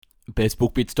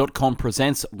BestBookBits.com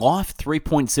presents Life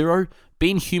 3.0,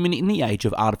 Being Human in the Age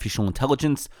of Artificial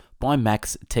Intelligence by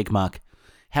Max Tegmark.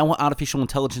 How will artificial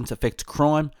intelligence affect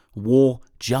crime, war,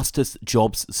 justice,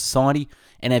 jobs, society,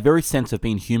 and our very sense of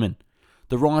being human?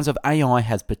 The rise of AI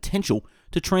has potential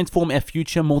to transform our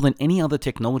future more than any other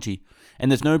technology, and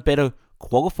there's no better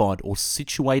qualified or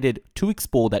situated to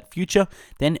explore that future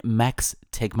than Max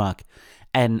Tegmark,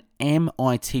 an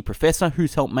MIT professor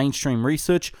who's helped mainstream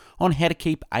research on how to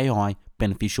keep AI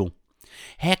beneficial.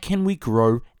 How can we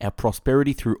grow our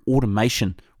prosperity through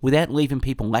automation without leaving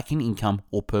people lacking income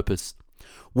or purpose?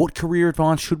 What career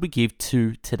advice should we give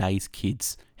to today's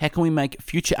kids? How can we make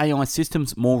future AI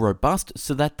systems more robust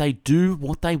so that they do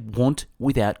what they want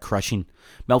without crashing,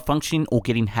 malfunctioning, or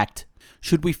getting hacked?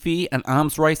 Should we fear an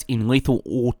arms race in lethal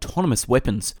autonomous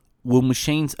weapons? Will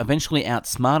machines eventually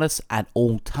outsmart us at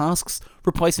all tasks,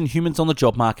 replacing humans on the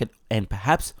job market and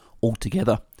perhaps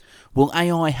altogether? Will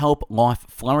AI help life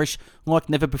flourish like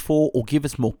never before or give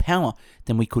us more power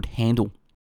than we could handle?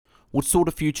 What sort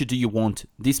of future do you want?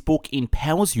 This book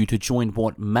empowers you to join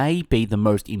what may be the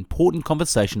most important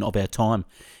conversation of our time.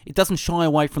 It doesn't shy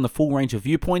away from the full range of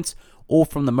viewpoints or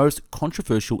from the most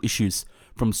controversial issues,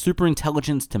 from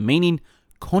superintelligence to meaning,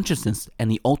 consciousness,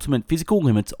 and the ultimate physical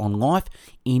limits on life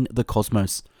in the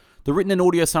cosmos. The written and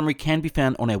audio summary can be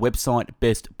found on our website,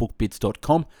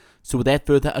 bestbookbits.com. So without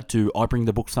further ado, I bring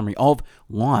the book summary of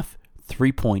Life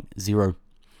 3.0.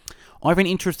 I have an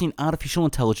interest in artificial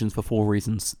intelligence for 4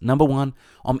 reasons. Number 1,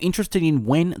 I'm interested in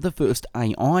when the first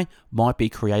AI might be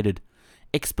created.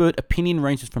 Expert opinion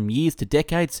ranges from years to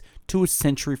decades to a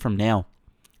century from now.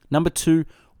 Number 2,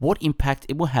 what impact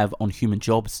it will have on human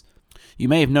jobs. You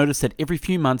may have noticed that every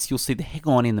few months you'll see the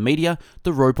headline in the media,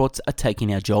 the robots are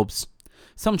taking our jobs.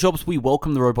 Some jobs we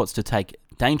welcome the robots to take,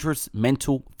 dangerous,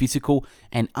 mental, physical,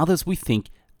 and others we think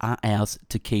are ours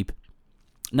to keep.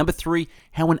 Number 3,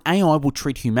 how an AI will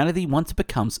treat humanity once it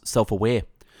becomes self-aware.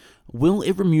 Will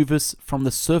it remove us from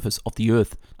the surface of the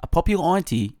earth, a popular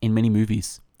idea in many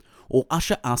movies, or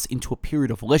usher us into a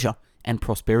period of leisure and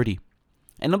prosperity?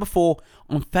 And number 4,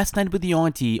 I'm fascinated with the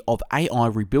idea of AI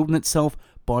rebuilding itself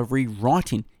by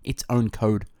rewriting its own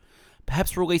code,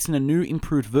 perhaps releasing a new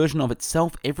improved version of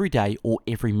itself every day or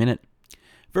every minute.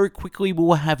 Very quickly we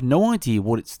will have no idea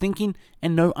what it's thinking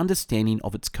and no understanding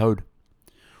of its code.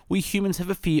 We humans have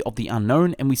a fear of the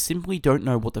unknown, and we simply don't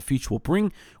know what the future will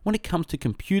bring when it comes to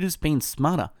computers being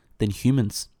smarter than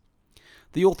humans.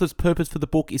 The author's purpose for the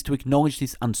book is to acknowledge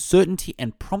this uncertainty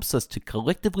and prompts us to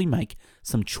collectively make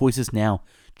some choices now.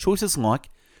 Choices like,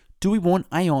 do we want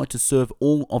AI to serve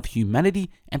all of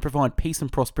humanity and provide peace and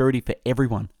prosperity for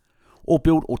everyone? Or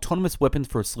build autonomous weapons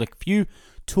for a select few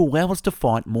to allow us to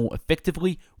fight more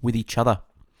effectively with each other?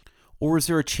 Or is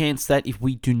there a chance that if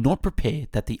we do not prepare,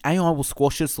 that the AI will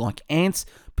squash us like ants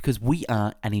because we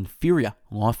are an inferior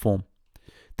life form?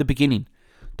 The beginning.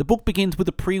 The book begins with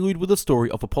a prelude with a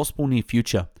story of a possible near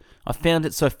future. I found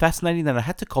it so fascinating that I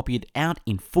had to copy it out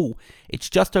in full. It's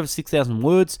just over 6,000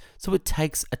 words, so it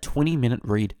takes a 20-minute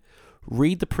read.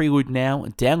 Read the prelude now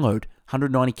and download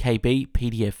 190 KB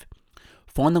PDF.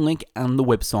 Find the link on the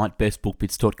website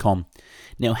bestbookbits.com.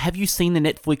 Now, have you seen the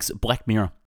Netflix Black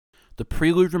Mirror? The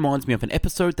prelude reminds me of an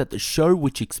episode that the show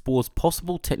which explores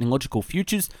possible technological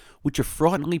futures which are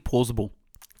frighteningly plausible.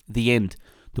 The end.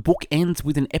 The book ends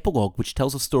with an epilogue which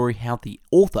tells a story how the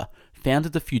author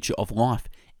founded the Future of Life,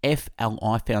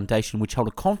 FLI Foundation, which held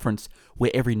a conference where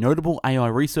every notable AI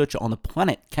researcher on the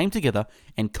planet came together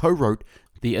and co-wrote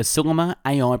the Asilomar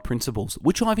AI Principles,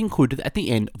 which I've included at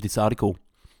the end of this article.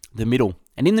 The middle.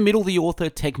 And in the middle, the author,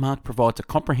 Tegmark, provides a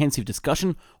comprehensive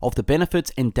discussion of the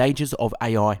benefits and dangers of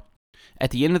AI.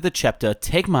 At the end of the chapter,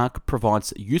 Tegmark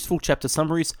provides useful chapter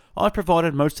summaries. I've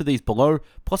provided most of these below,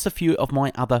 plus a few of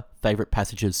my other favourite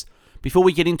passages. Before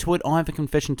we get into it, I have a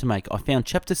confession to make. I found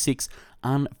chapter 6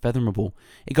 unfathomable.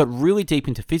 It got really deep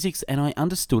into physics and I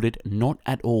understood it not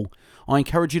at all. I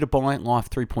encourage you to buy Life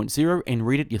 3.0 and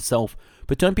read it yourself,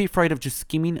 but don't be afraid of just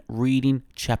skimming reading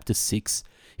chapter 6.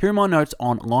 Here are my notes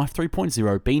on Life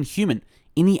 3.0, Being Human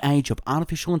in the Age of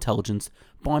Artificial Intelligence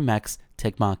by Max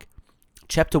Tegmark.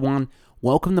 Chapter 1,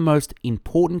 Welcome the most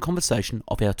important conversation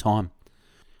of our time.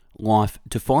 Life,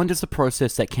 defined as a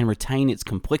process that can retain its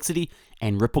complexity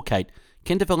and replicate,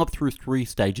 can develop through 3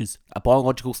 stages. A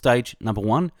biological stage, number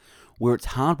 1, where its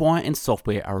hardware and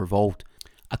software are evolved.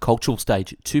 A cultural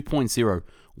stage, 2.0,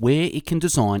 where it can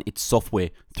design its software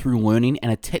through learning,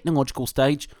 and a technological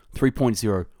stage,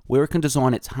 3.0, where it can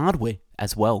design its hardware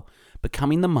as well,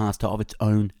 becoming the master of its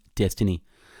own destiny.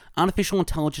 Artificial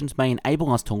intelligence may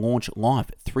enable us to launch Life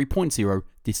 3.0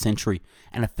 this century,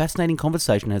 and a fascinating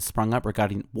conversation has sprung up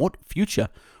regarding what future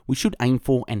we should aim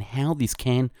for and how this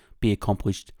can be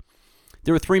accomplished.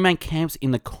 There are three main camps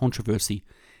in the controversy: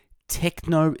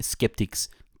 techno-skeptics,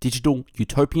 digital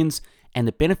utopians, and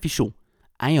the beneficial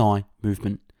AI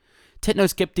movement.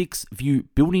 Techno-skeptics view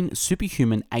building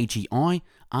superhuman AGI,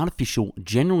 artificial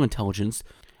general intelligence,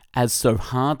 as so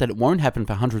hard that it won't happen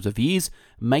for hundreds of years,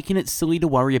 making it silly to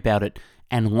worry about it,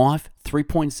 and Life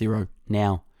 3.0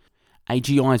 now.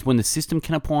 AGI is when the system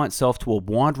can apply itself to a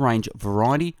wide range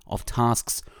variety of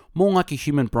tasks, more like a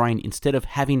human brain instead of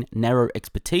having narrow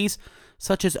expertise,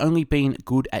 such as only being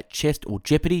good at chess or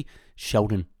Jeopardy.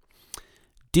 Sheldon.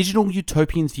 Digital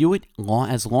utopians view it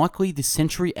as likely this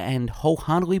century and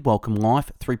wholeheartedly welcome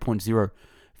Life 3.0,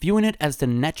 viewing it as the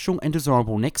natural and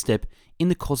desirable next step in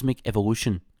the cosmic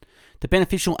evolution. The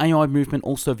beneficial AI movement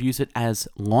also views it as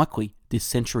likely this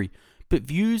century, but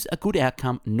views a good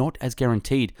outcome not as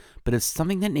guaranteed, but as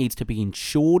something that needs to be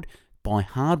ensured by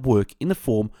hard work in the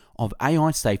form of AI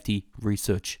safety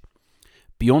research.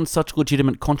 Beyond such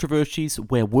legitimate controversies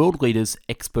where world leaders,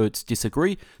 experts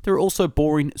disagree, there are also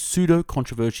boring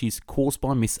pseudo-controversies caused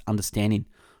by misunderstanding.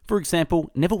 For example,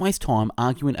 never waste time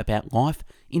arguing about life,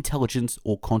 intelligence,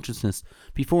 or consciousness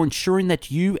before ensuring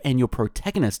that you and your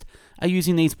protagonist are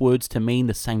using these words to mean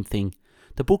the same thing.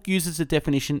 The book uses the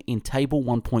definition in Table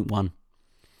 1.1.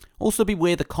 Also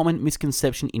beware the common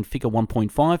misconception in Figure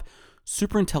 1.5,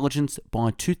 superintelligence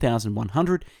by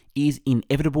 2100 is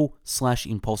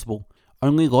inevitable/impossible.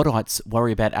 Only Luddites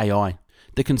worry about AI.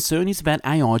 The concern is about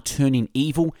AI turning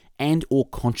evil and or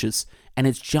conscious, and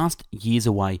it's just years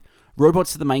away.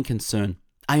 Robots are the main concern.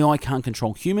 AI can't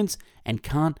control humans and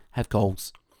can't have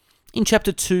goals. In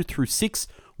Chapter 2 through 6,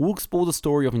 we'll explore the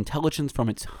story of intelligence from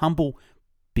its humble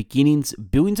beginnings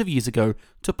billions of years ago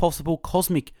to possible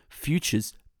cosmic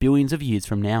futures billions of years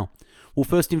from now. We'll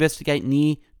first investigate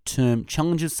near-term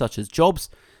challenges such as jobs,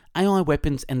 AI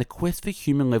weapons, and the quest for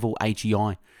human-level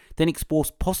AGI, then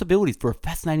explores possibilities for a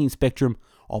fascinating spectrum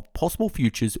of possible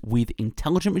futures with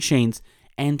intelligent machines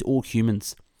and or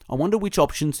humans. I wonder which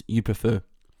options you prefer.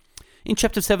 In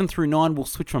Chapter 7 through 9, we'll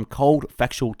switch from cold,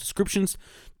 factual descriptions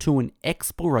to an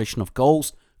exploration of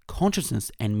goals,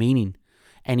 consciousness, and meaning,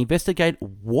 and investigate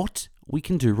what we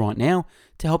can do right now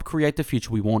to help create the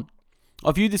future we want.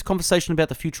 I view this conversation about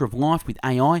the future of life with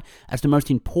AI as the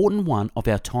most important one of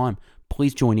our time.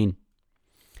 Please join in.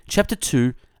 Chapter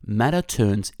 2, Matter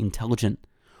Turns Intelligent.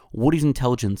 What is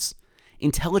intelligence?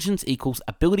 Intelligence equals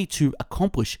ability to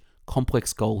accomplish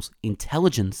complex goals.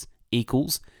 Intelligence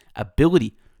equals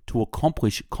ability to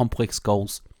accomplish complex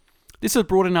goals. This is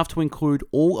broad enough to include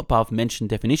all above mentioned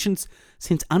definitions,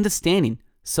 since understanding,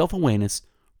 self-awareness,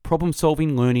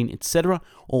 problem-solving, learning, etc.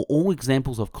 are all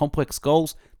examples of complex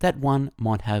goals that one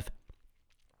might have.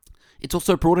 It's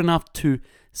also broad enough to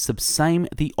subsume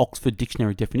the Oxford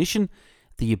Dictionary definition,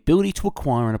 the ability to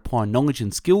acquire and apply knowledge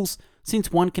and skills,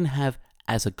 since one can have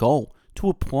as a goal to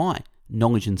apply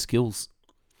knowledge and skills.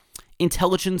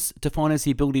 Intelligence, defined as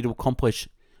the ability to accomplish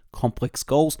complex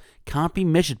goals, can't be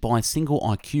measured by a single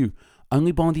IQ,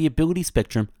 only by the ability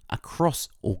spectrum across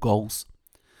all goals.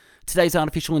 Today's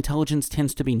artificial intelligence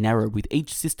tends to be narrow, with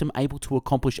each system able to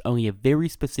accomplish only a very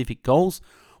specific goals,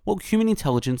 while human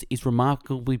intelligence is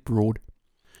remarkably broad.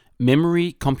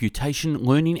 Memory, computation,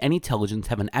 learning, and intelligence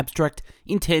have an abstract,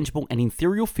 intangible, and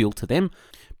ethereal feel to them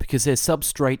because they're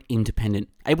substrate independent,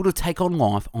 able to take on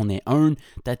life on their own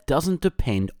that doesn't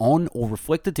depend on or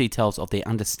reflect the details of their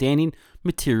understanding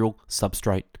material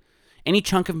substrate. Any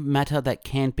chunk of matter that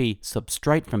can be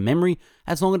substrate from memory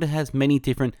as long as it has many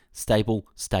different stable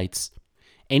states.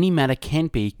 Any matter can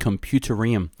be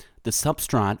computerium, the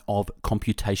substrate of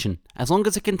computation, as long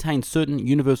as it contains certain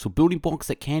universal building blocks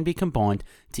that can be combined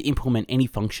to implement any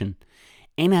function.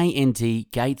 NAND,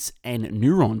 gates, and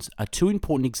neurons are two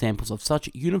important examples of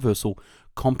such universal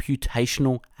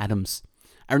computational atoms.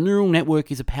 A neural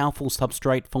network is a powerful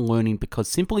substrate for learning because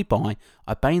simply by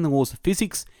obeying the laws of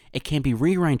physics, it can be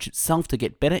rearranged itself to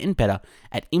get better and better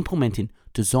at implementing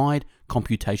desired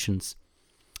computations.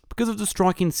 Because of the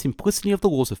striking simplicity of the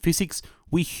laws of physics,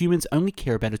 we humans only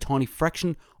care about a tiny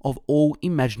fraction of all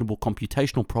imaginable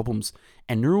computational problems,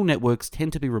 and neural networks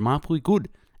tend to be remarkably good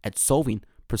at solving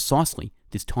precisely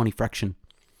this tiny fraction.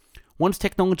 Once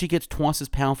technology gets twice as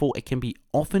powerful, it can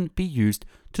often be used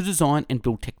to design and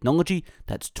build technology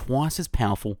that's twice as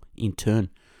powerful in turn,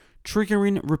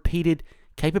 triggering repeated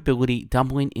capability,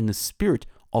 doubling in the spirit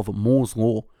of Moore's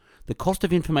law. The cost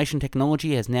of information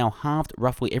technology has now halved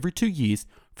roughly every 2 years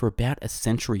for about a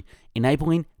century,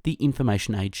 enabling the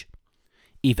information age.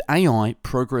 If AI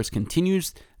progress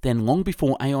continues, then long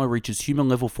before AI reaches human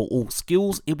level for all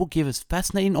skills, it will give us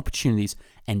fascinating opportunities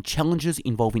and challenges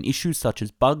involving issues such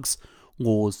as bugs,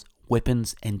 laws,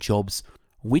 weapons, and jobs,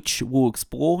 which we'll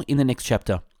explore in the next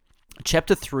chapter.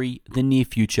 Chapter 3, The Near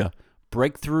Future: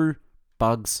 Breakthrough,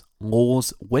 Bugs,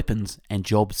 Laws, Weapons, and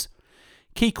Jobs.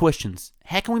 Key questions: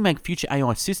 how can we make future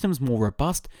AI systems more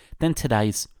robust than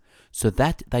today's, so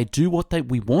that they do what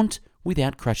we want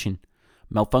without crashing,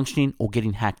 malfunctioning, or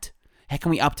getting hacked? How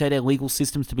can we update our legal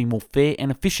systems to be more fair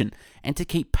and efficient and to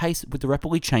keep pace with the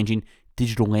rapidly changing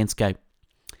digital landscape?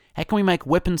 How can we make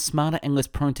weapons smarter and less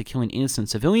prone to killing innocent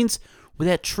civilians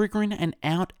without triggering an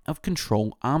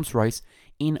out-of-control arms race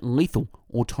in lethal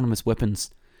autonomous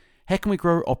weapons? How can we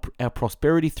grow our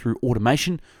prosperity through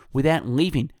automation without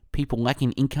leaving people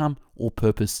lacking income or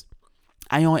purpose?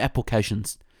 AI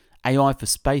applications: AI for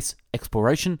space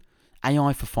exploration,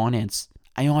 AI for finance,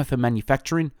 AI for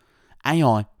manufacturing,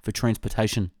 AI for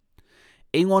transportation.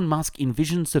 Elon Musk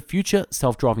envisions the future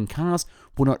self-driving cars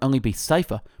will not only be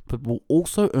safer, but will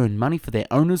also earn money for their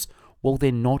owners while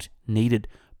they're not needed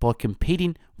by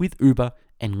competing with Uber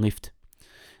and Lyft.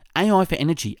 AI for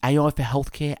energy, AI for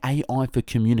healthcare, AI for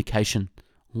communication,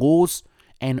 laws,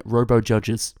 and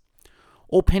robo-judges.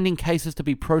 All pending cases to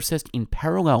be processed in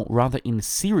parallel rather in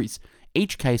series,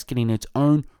 each case getting its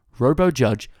own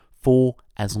robo-judge for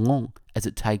as long as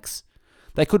it takes.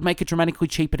 They could make it dramatically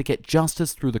cheaper to get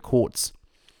justice through the courts.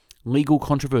 Legal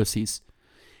controversies: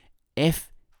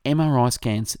 fMRI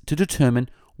scans to determine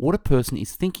what a person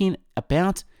is thinking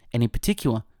about, and in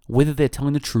particular, whether they're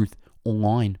telling the truth or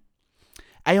lying.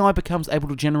 AI becomes able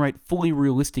to generate fully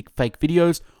realistic fake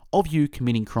videos of you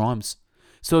committing crimes.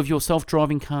 So if your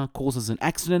self-driving car causes an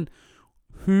accident,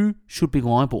 who should be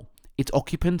liable? Its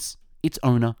occupants, its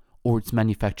owner, or its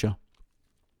manufacturer?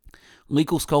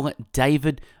 Legal scholar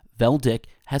David Valdek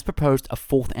has proposed a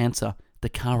fourth answer: the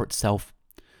car itself.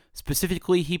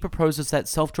 Specifically, he proposes that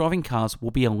self-driving cars will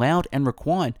be allowed and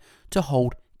required to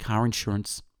hold car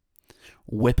insurance.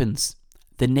 Weapons: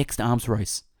 the next arms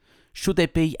race. Should there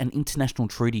be an international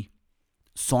treaty?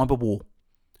 Cyber war.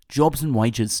 Jobs and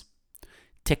wages.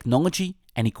 Technology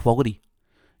and equality.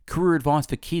 Career advice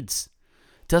for kids.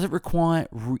 Does it require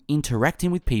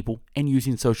interacting with people and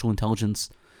using social intelligence?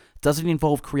 Does it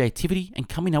involve creativity and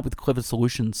coming up with clever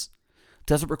solutions?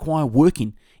 Does it require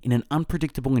working in an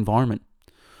unpredictable environment?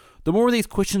 The more of these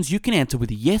questions you can answer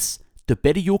with a yes, the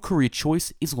better your career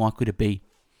choice is likely to be.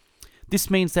 This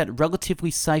means that relatively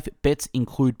safe bets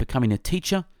include becoming a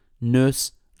teacher,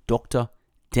 nurse, doctor,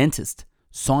 dentist,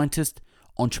 scientist,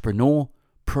 entrepreneur,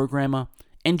 programmer,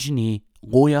 engineer,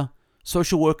 lawyer,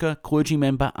 social worker, clergy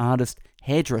member, artist,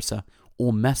 hairdresser,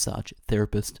 or massage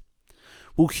therapist.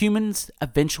 Will humans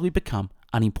eventually become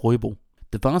unemployable?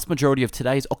 The vast majority of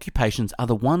today's occupations are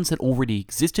the ones that already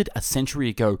existed a century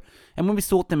ago, and when we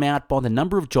sort them out by the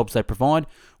number of jobs they provide,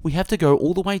 we have to go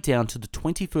all the way down to the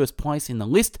 21st place in the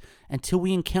list until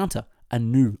we encounter a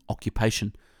new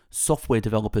occupation: software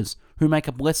developers, who make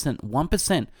up less than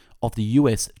 1% of the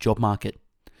US job market.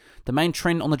 The main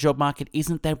trend on the job market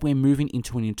isn't that we're moving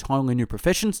into an entirely new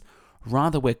professions,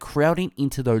 rather we're crowding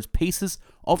into those pieces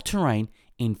of terrain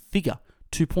in Figure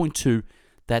 2.2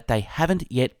 that they haven't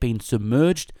yet been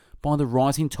submerged by the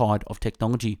rising tide of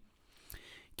technology,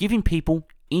 giving people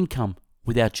income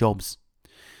without jobs.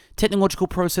 Technological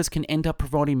process can end up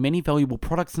providing many valuable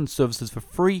products and services for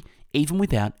free, even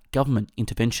without government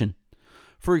intervention.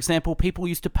 For example, people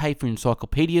used to pay for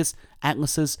encyclopedias,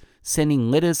 atlases,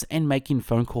 sending letters, and making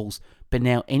phone calls, but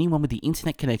now anyone with the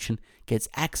internet connection gets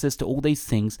access to all these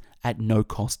things at no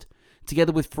cost,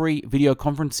 together with free video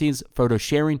conferences, photo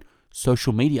sharing,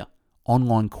 social media,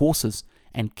 online courses,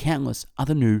 and countless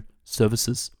other new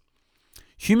services.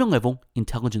 Human-level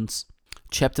intelligence.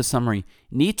 Chapter summary.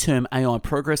 Near-term AI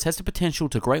progress has the potential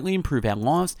to greatly improve our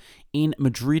lives in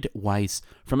myriad ways,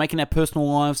 from making our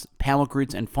personal lives, power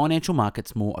grids, and financial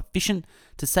markets more efficient,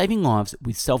 to saving lives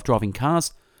with self-driving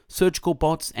cars, surgical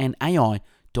bots, and AI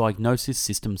diagnosis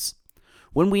systems.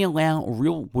 When we allow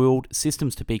real-world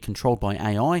systems to be controlled by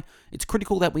AI, it's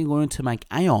critical that we learn to make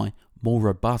AI more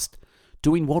robust,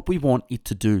 doing what we want it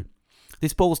to do.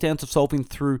 This boils down to solving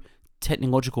through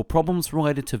technological problems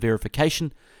related to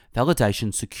verification,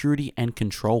 validation, security, and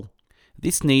control.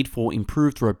 This need for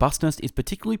improved robustness is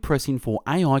particularly pressing for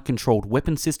AI-controlled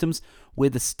weapon systems, where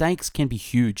the stakes can be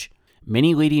huge.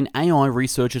 Many leading AI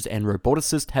researchers and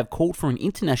roboticists have called for an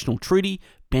international treaty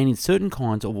banning certain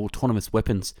kinds of autonomous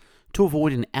weapons to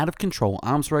avoid an out-of-control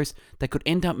arms race that could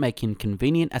end up making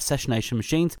convenient assassination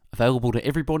machines available to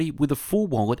everybody with a full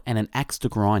wallet and an axe to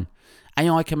grind.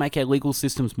 AI can make our legal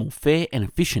systems more fair and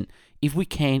efficient if we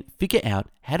can figure out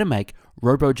how to make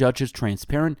robo-judges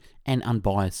transparent and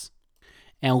unbiased.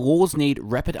 Our laws need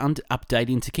rapid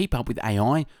updating to keep up with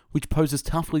AI, which poses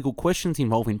tough legal questions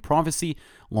involving privacy,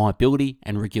 liability,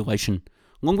 and regulation.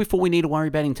 Long before we need to worry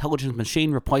about intelligent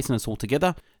machine replacing us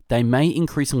altogether, they may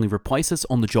increasingly replace us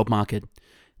on the job market.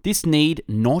 This need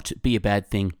not be a bad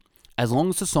thing, as long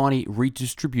as society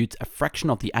redistributes a fraction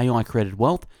of the AI-created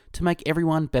wealth to make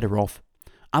everyone better off.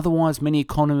 Otherwise, many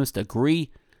economists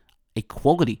agree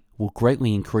equality will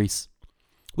greatly increase.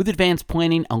 With advanced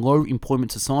planning, a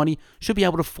low-employment society should be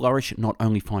able to flourish not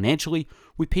only financially,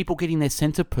 with people getting their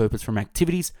sense of purpose from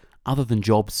activities other than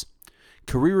jobs.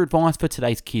 Career advice for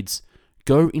today's kids: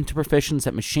 go into professions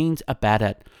that machines are bad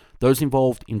at, those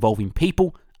involving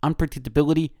people,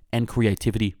 unpredictability, and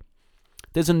creativity.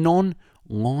 There's a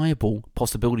non-liable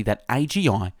possibility that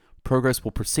AGI progress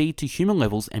will proceed to human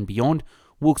levels and beyond.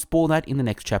 We'll explore that in the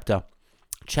next chapter.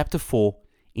 Chapter 4,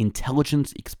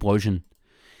 Intelligence Explosion.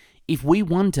 If we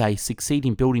one day succeed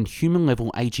in building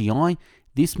human-level AGI,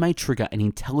 this may trigger an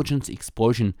intelligence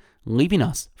explosion, leaving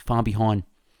us far behind.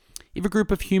 If a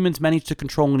group of humans manage to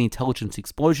control an intelligence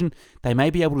explosion, they may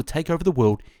be able to take over the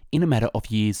world in a matter of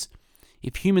years.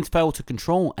 If humans fail to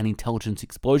control an intelligence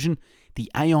explosion, the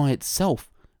AI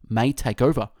itself may take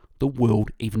over the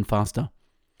world even faster.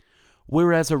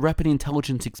 Whereas a rapid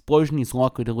intelligence explosion is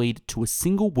likely to lead to a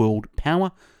single world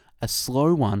power, a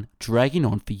slow one dragging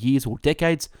on for years or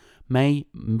decades may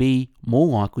be more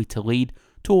likely to lead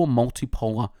to a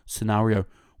multipolar scenario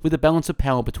with a balance of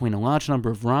power between a large number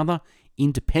of rather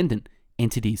independent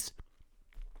entities.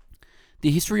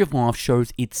 The history of life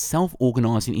shows it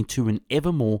self-organizing into an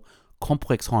ever more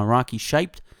complex hierarchy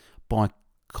shaped by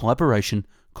collaboration,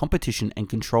 competition, and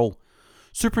control.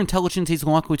 Superintelligence is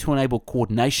likely to enable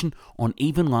coordination on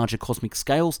even larger cosmic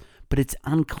scales, but it's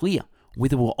unclear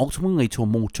whether it will ultimately lead to a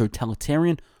more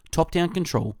totalitarian, top-down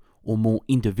control or more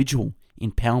individual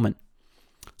empowerment.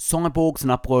 Cyborgs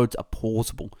and uploads are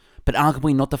plausible, but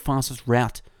arguably not the fastest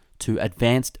route to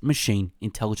advanced machine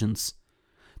intelligence.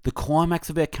 The climax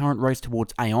of our current race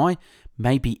towards AI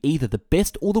may be either the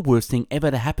best or the worst thing ever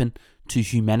to happen to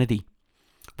humanity,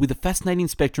 with a fascinating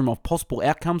spectrum of possible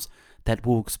outcomes that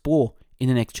we'll explore in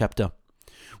the next chapter.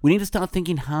 We need to start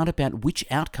thinking hard about which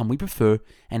outcome we prefer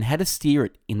and how to steer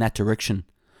it in that direction,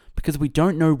 because if we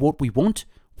don't know what we want,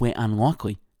 we're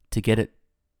unlikely to get it.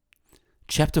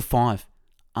 Chapter 5,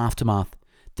 Aftermath,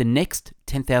 the next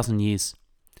 10,000 years.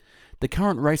 The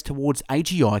current race towards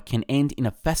AGI can end in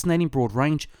a fascinating broad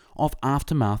range of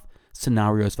aftermath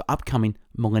scenarios for upcoming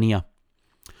millennia.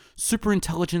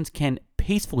 Superintelligence can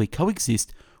peacefully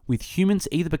coexist with humans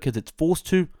either because it's forced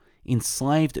to,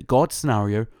 enslaved God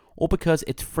scenario, or because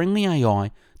it's friendly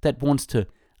AI that wants to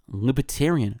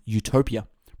libertarian utopia,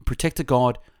 protector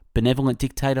God, benevolent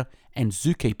dictator, and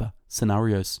zookeeper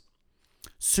scenarios.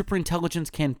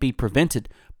 Superintelligence can be prevented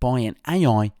by an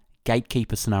AI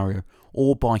gatekeeper scenario,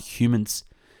 or by humans,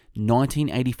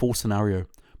 1984 scenario,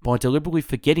 by deliberately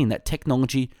forgetting that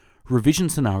technology revision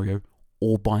scenario,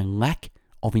 or by lack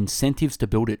of incentives to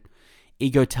build it,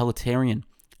 egalitarian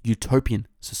utopian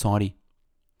society.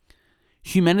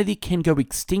 Humanity can go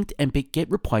extinct and get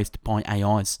replaced by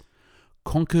AIs,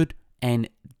 conquered and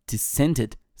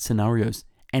descended scenarios,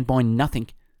 and by nothing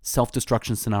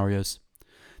self-destruction scenarios.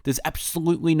 There's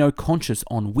absolutely no conscience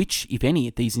on which, if any,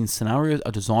 of these scenarios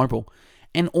are desirable,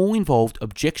 and all involved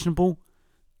objectionable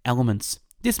elements.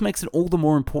 This makes it all the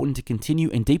more important to continue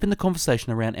and deepen the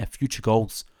conversation around our future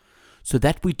goals, so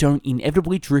that we don't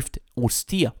inevitably drift or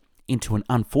steer into an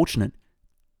unfortunate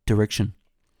direction.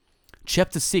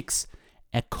 Chapter 6,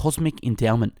 Our Cosmic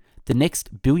Endowment, the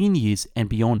next billion years and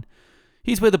beyond.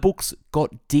 Here's where the books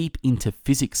got deep into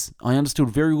physics. I understood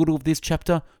very little of this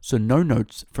chapter, so no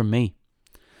notes from me.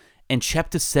 And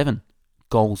Chapter 7,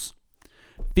 Goals.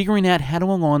 Figuring out how to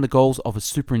align the goals of a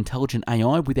superintelligent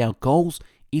AI with our goals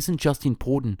isn't just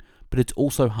important, but it's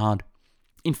also hard.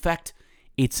 In fact,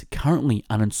 it's currently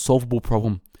an unsolvable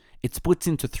problem. It splits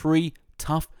into 3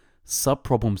 tough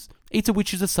sub-problems, each of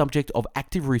which is a subject of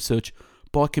active research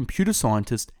by computer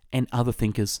scientists and other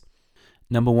thinkers.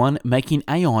 Number 1, making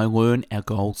AI learn our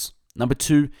goals. Number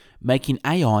 2, making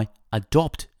AI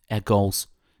adopt our goals.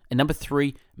 And number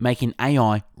 3, making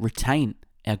AI retain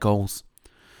our goals.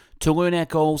 To learn our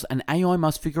goals, an AI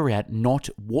must figure out not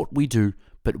what we do,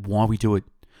 but why we do it.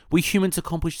 We humans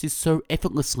accomplish this so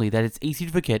effortlessly that it's easy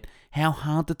to forget how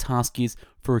hard the task is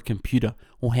for a computer,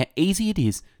 or how easy it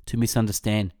is to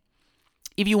misunderstand.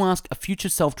 If you ask a future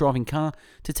self-driving car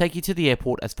to take you to the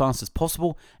airport as fast as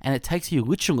possible, and it takes you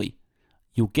literally,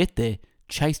 you'll get there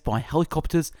chased by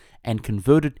helicopters and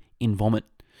converted in vomit.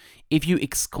 If you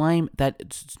exclaim that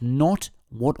it's not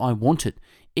what I wanted,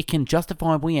 it can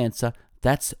justifiably answer,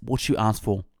 That's what you ask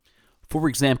for. For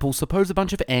example, suppose a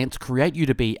bunch of ants create you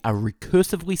to be a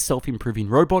recursively self-improving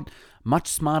robot much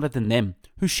smarter than them,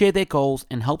 who share their goals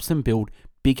and helps them build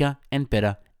bigger and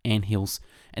better anthills,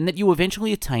 and that you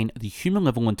eventually attain the human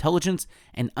level intelligence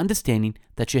and understanding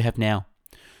that you have now.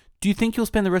 Do you think you'll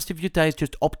spend the rest of your days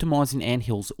just optimizing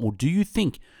anthills, or do you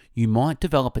think you might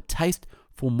develop a taste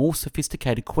for more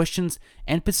sophisticated questions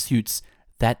and pursuits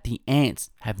that the ants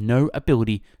have no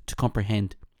ability to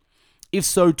comprehend? If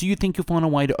so, do you think you'll find a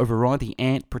way to override the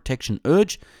ant protection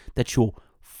urge that your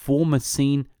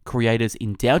Formicene creators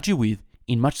endowed you with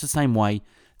in much the same way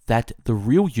that the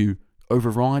real you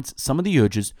overrides some of the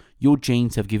urges your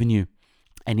genes have given you?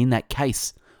 And in that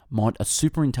case, might a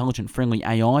super intelligent friendly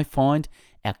AI find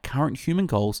our current human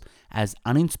goals as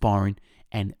uninspiring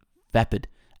and vapid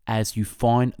as you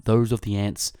find those of the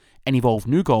ants, and evolve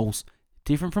new goals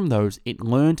different from those it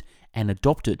learned and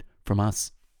adopted from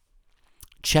us?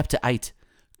 Chapter 8.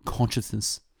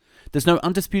 Consciousness. There's no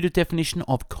undisputed definition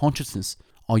of consciousness.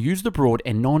 I'll use the broad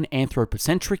and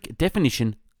non-anthropocentric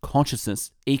definition: consciousness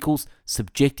equals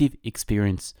subjective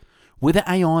experience. Whether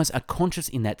AIs are conscious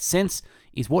in that sense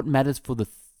is what matters for the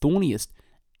thorniest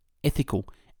ethical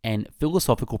and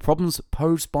philosophical problems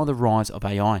posed by the rise of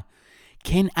AI.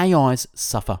 Can AIs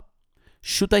suffer?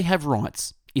 Should they have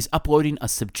rights? Is uploading a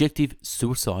subjective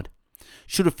suicide?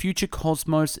 Should a future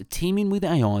cosmos teeming with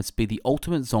AIs be the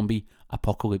ultimate zombie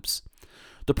apocalypse?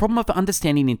 The problem of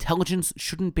understanding intelligence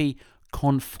shouldn't be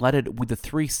conflated with the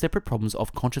three separate problems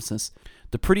of consciousness.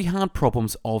 The pretty hard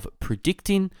problems of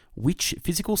predicting which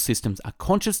physical systems are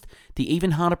conscious, the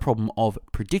even harder problem of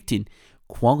predicting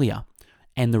qualia,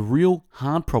 and the real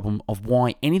hard problem of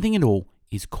why anything at all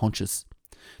is conscious.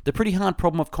 The pretty hard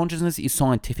problem of consciousness is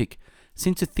scientific,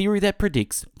 since a theory that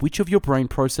predicts which of your brain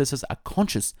processes are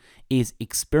conscious is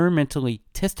experimentally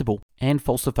testable and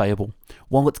falsifiable,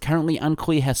 while it's currently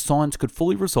unclear how science could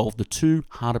fully resolve the two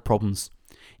harder problems.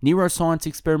 Neuroscience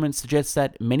experiments suggest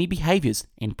that many behaviors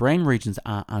and brain regions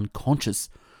are unconscious,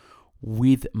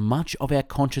 with much of our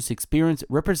conscious experience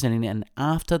representing an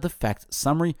after-the-fact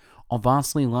summary of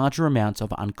vastly larger amounts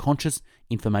of unconscious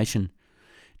information.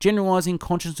 Generalizing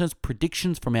consciousness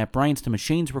predictions from our brains to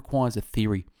machines requires a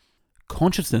theory.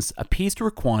 Consciousness appears to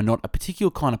require not a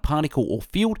particular kind of particle or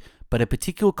field, but a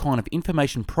particular kind of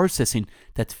information processing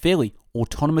that's fairly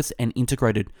autonomous and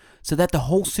integrated, so that the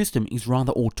whole system is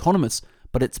rather autonomous,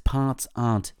 but its parts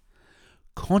aren't.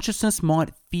 Consciousness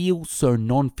might feel so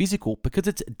non-physical because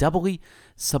it's doubly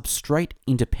substrate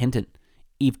independent.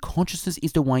 If consciousness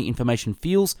is the way information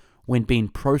feels when being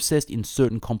processed in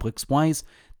certain complex ways,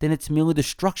 then it's merely the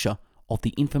structure of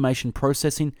the information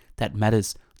processing that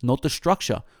matters, not the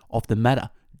structure of the matter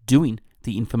doing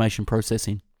the information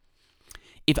processing.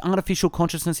 If artificial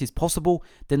consciousness is possible,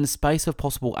 then the space of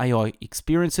possible AI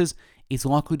experiences is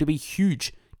likely to be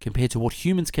huge compared to what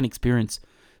humans can experience,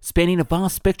 spanning a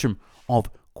vast spectrum of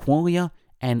qualia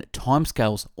and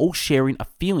timescales, all sharing a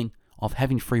feeling of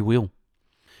having free will.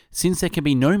 Since there can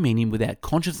be no meaning without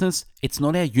consciousness, it's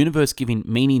not our universe giving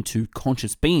meaning to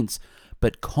conscious beings,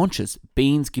 but conscious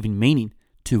beings giving meaning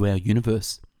to our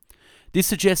universe. This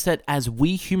suggests that as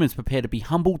we humans prepare to be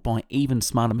humbled by even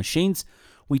smarter machines,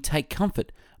 we take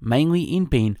comfort mainly in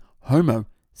being Homo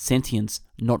sentiens,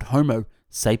 not Homo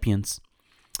sapiens.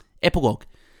 Epilogue.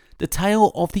 The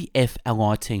Tale of the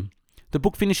FLI Team. The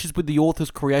book finishes with the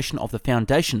author's creation of the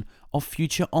foundation of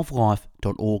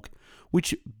futureoflife.org,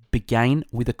 which began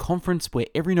with a conference where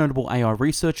every notable AI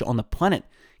researcher on the planet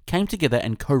came together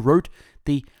and co-wrote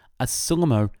the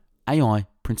Asilomos AI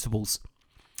principles.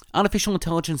 Artificial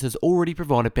intelligence has already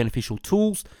provided beneficial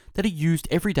tools that are used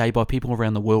every day by people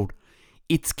around the world.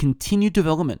 Its continued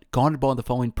development, guided by the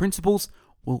following principles,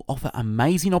 will offer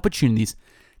amazing opportunities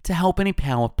to help and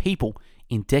empower people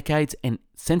in decades and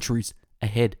centuries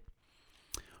ahead.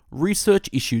 Research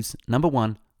issues. Number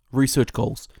 1, research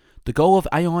goals. The goal of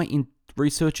AI in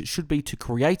research should be to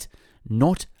create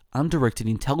not undirected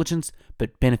intelligence,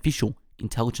 but beneficial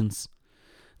intelligence.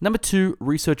 Number 2,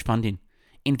 research funding.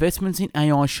 Investments in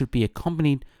AI should be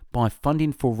accompanied by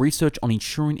funding for research on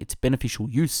ensuring its beneficial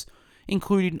use,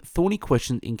 including thorny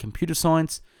questions in computer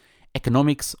science,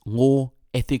 economics, law,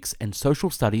 ethics, and social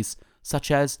studies,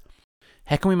 such as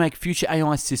how can we make future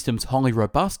AI systems highly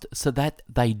robust so that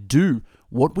they do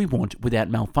what we want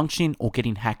without malfunctioning or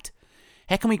getting hacked?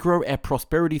 How can we grow our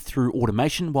prosperity through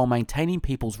automation while maintaining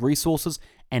people's resources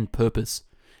and purpose?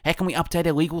 How can we update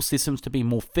our legal systems to be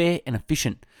more fair and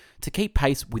efficient, to keep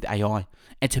pace with AI,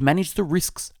 and to manage the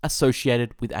risks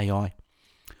associated with AI?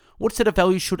 What set of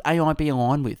values should AI be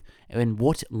aligned with, and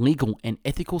what legal and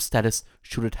ethical status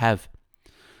should it have?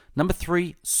 Number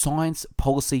 3, science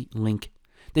policy link.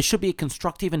 There should be a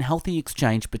constructive and healthy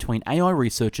exchange between AI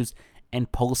researchers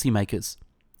and policymakers.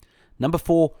 Number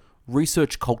 4,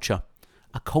 research culture.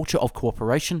 A culture of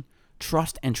cooperation,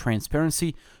 trust, and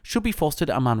transparency should be fostered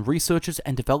among researchers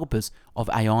and developers of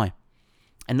AI.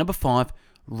 And number 5,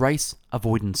 race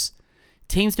avoidance.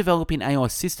 Teams developing AI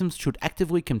systems should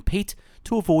actively compete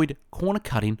to avoid corner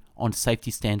cutting on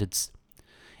safety standards.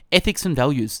 Ethics and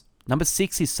values. Number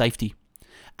 6 is safety.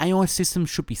 AI systems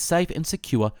should be safe and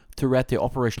secure throughout their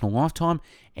operational lifetime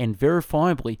and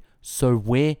verifiably so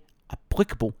where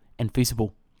applicable and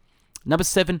feasible. Number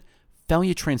 7,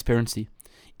 failure transparency.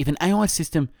 If an AI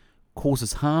system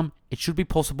causes harm, it should be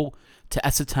possible to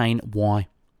ascertain why.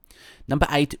 Number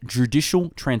 8,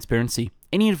 judicial transparency.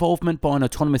 Any involvement by an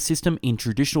autonomous system in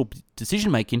judicial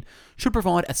decision-making should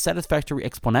provide a satisfactory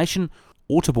explanation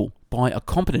auditable by a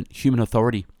competent human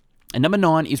authority. And number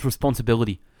 9 is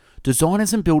responsibility.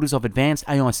 Designers and builders of advanced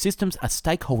AI systems are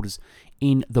stakeholders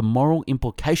in the moral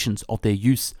implications of their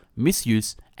use,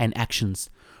 misuse, and actions,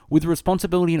 with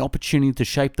responsibility and opportunity to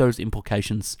shape those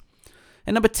implications.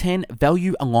 And number 10,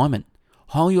 value alignment.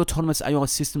 Highly autonomous AI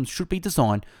systems should be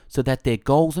designed so that their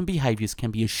goals and behaviors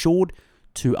can be assured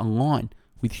to align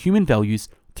with human values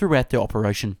throughout their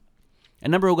operation.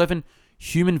 And number 11,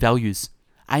 human values.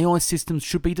 AI systems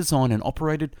should be designed and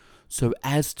operated so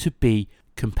as to be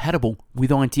compatible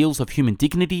with ideals of human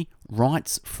dignity,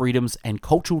 rights, freedoms, and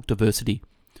cultural diversity.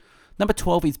 Number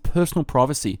 12 is personal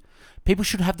privacy. People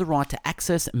should have the right to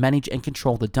access, manage, and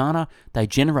control the data they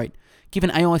generate,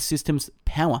 giving AI systems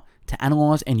power to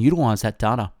analyze and utilize that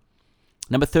data.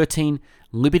 Number 13,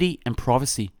 liberty and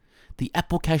privacy. The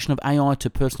application of AI to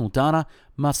personal data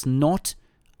must not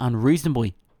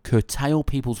unreasonably curtail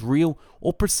people's real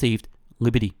or perceived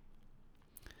liberty.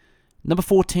 Number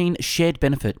 14, shared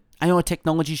benefit. AI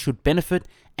technology should benefit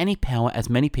and empower as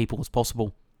many people as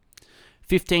possible.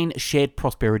 15, shared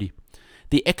prosperity.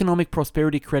 The economic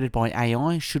prosperity created by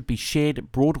AI should be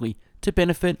shared broadly to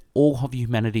benefit all of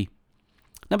humanity.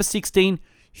 Number 16,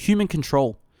 human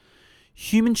control.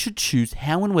 Humans should choose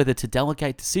how and whether to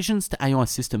delegate decisions to AI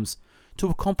systems to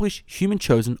accomplish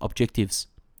human-chosen objectives.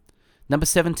 Number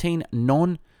 17,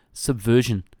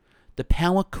 non-subversion. The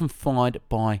power conferred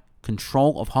by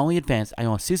control of highly advanced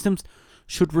AI systems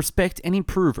should respect and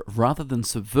improve rather than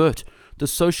subvert the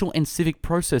social and civic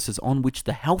processes on which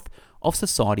the health of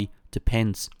society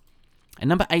depends. And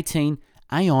number 18,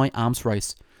 AI arms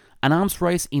race. An arms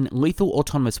race in lethal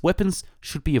autonomous weapons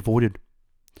should be avoided.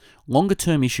 Longer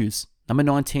term issues. Number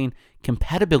 19,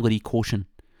 compatibility caution.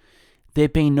 There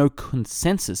being no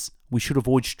consensus, we should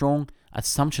avoid strong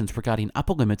assumptions regarding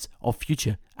upper limits of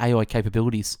future AI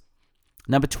capabilities.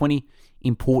 Number 20,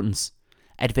 importance.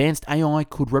 Advanced AI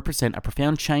could represent a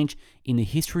profound change in the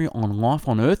history on life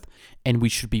on Earth, and we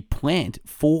should be planned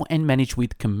for and managed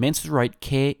with commensurate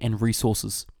care and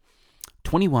resources.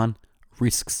 21,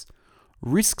 risks.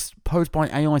 Risks posed by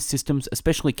AI systems,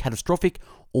 especially catastrophic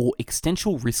or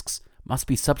existential risks, must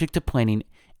be subject to planning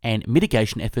and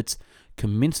mitigation efforts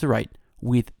commensurate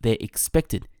with their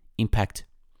expected impact.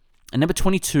 And number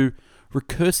 22,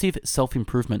 recursive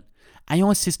self-improvement.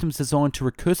 AI systems designed to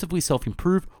recursively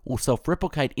self-improve or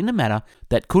self-replicate in a manner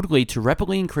that could lead to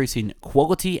rapidly increasing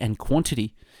quality and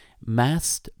quantity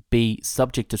must be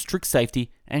subject to strict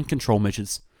safety and control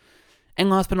measures.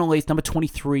 And last but not least, number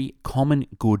 23, common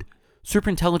good.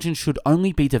 Superintelligence should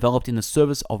only be developed in the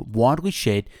service of widely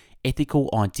shared ethical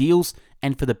ideals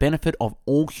and for the benefit of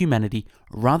all humanity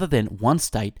rather than one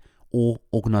state or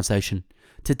organization.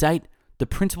 To date, the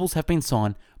principles have been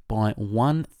signed by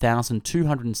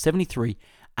 1,273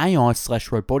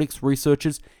 AI/robotics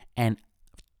researchers and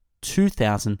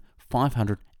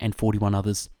 2,541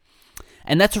 others.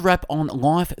 And that's a wrap on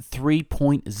Life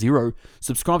 3.0.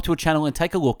 Subscribe to our channel and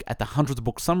take a look at the hundreds of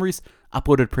book summaries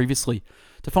uploaded previously.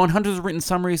 To find hundreds of written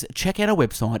summaries, check out our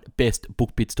website,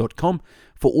 bestbookbits.com.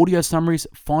 For audio summaries,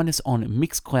 find us on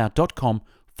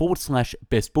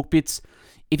mixcloud.com/bestbookbits.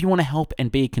 If you want to help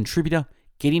and be a contributor,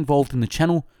 get involved in the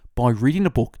channel by reading a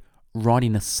book,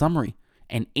 writing a summary,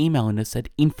 and emailing us at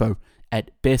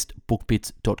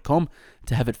info@bestbookbits.com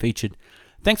to have it featured.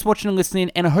 Thanks for watching and listening,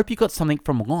 and I hope you got something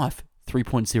from Life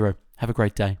 3.0. Have a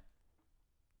great day.